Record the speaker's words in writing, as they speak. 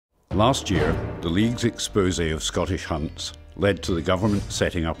Last year, the League's exposé of Scottish hunts led to the government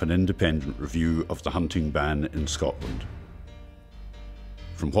setting up an independent review of the hunting ban in Scotland.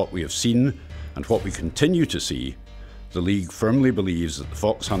 From what we have seen and what we continue to see, the League firmly believes that the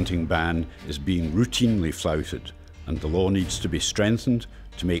fox hunting ban is being routinely flouted and the law needs to be strengthened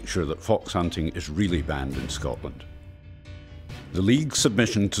to make sure that fox hunting is really banned in Scotland. The League's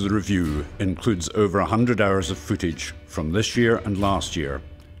submission to the review includes over 100 hours of footage from this year and last year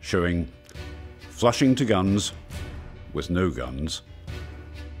showing flushing to guns with no guns,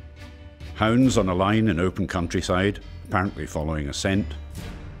 hounds on a line in open countryside, apparently following a scent,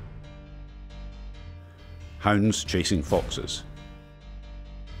 hounds chasing foxes.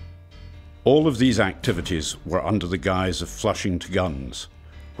 All of these activities were under the guise of flushing to guns,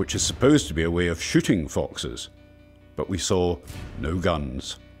 which is supposed to be a way of shooting foxes, but we saw no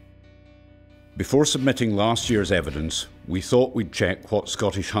guns. Before submitting last year's evidence, we thought we'd check what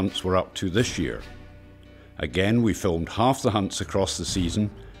Scottish hunts were up to this year. Again, we filmed half the hunts across the season,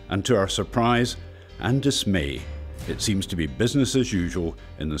 and to our surprise and dismay, it seems to be business as usual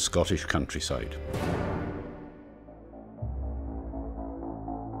in the Scottish countryside.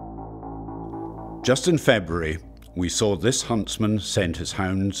 Just in February, we saw this huntsman send his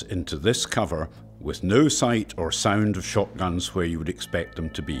hounds into this cover with no sight or sound of shotguns where you would expect them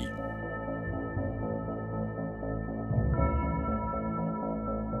to be.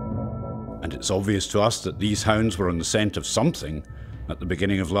 And it's obvious to us that these hounds were on the scent of something at the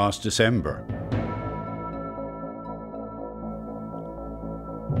beginning of last December.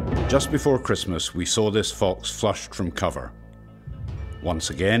 Just before Christmas, we saw this fox flushed from cover. Once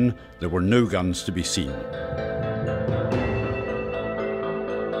again, there were no guns to be seen.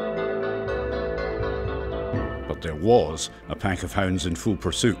 But there was a pack of hounds in full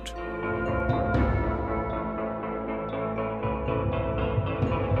pursuit.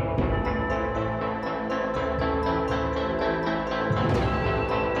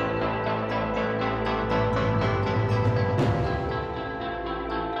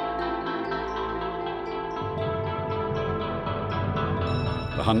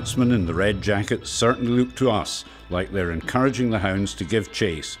 The huntsmen in the red jackets certainly look to us like they're encouraging the hounds to give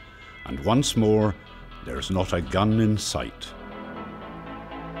chase, and once more, there's not a gun in sight.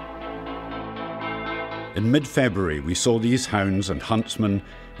 In mid-February, we saw these hounds and huntsmen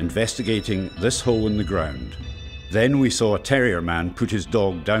investigating this hole in the ground. Then we saw a terrier man put his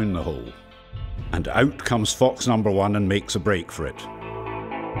dog down the hole, and out comes fox number one and makes a break for it.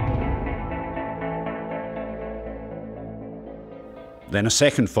 Then a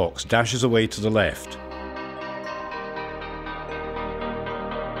second fox dashes away to the left.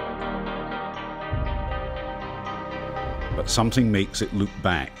 But something makes it loop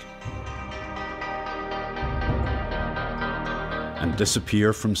back and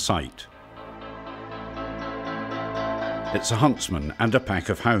disappear from sight. It's a huntsman and a pack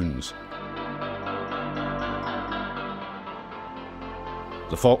of hounds.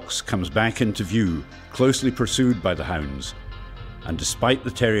 The fox comes back into view, closely pursued by the hounds. And despite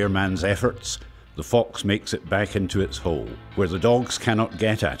the terrier man's efforts, the fox makes it back into its hole, where the dogs cannot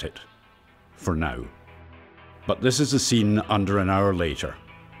get at it, for now. But this is the scene under an hour later.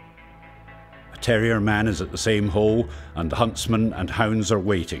 A terrier man is at the same hole, and the huntsman and hounds are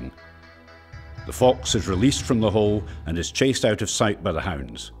waiting. The fox is released from the hole and is chased out of sight by the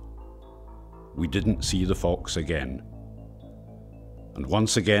hounds. We didn't see the fox again. And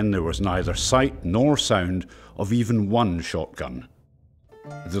once again there was neither sight nor sound of even one shotgun.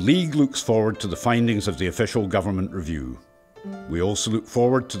 The League looks forward to the findings of the official government review. We also look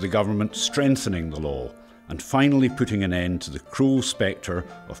forward to the government strengthening the law and finally putting an end to the cruel spectre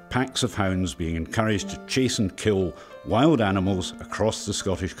of packs of hounds being encouraged to chase and kill wild animals across the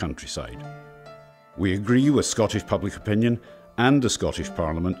Scottish countryside. We agree with Scottish public opinion and the Scottish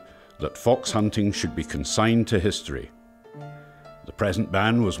Parliament that fox hunting should be consigned to history. The present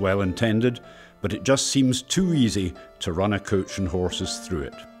ban was well intended, but it just seems too easy to run a coach and horses through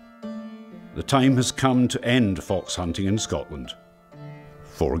it. The time has come to end fox hunting in Scotland.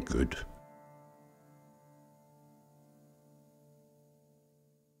 For good.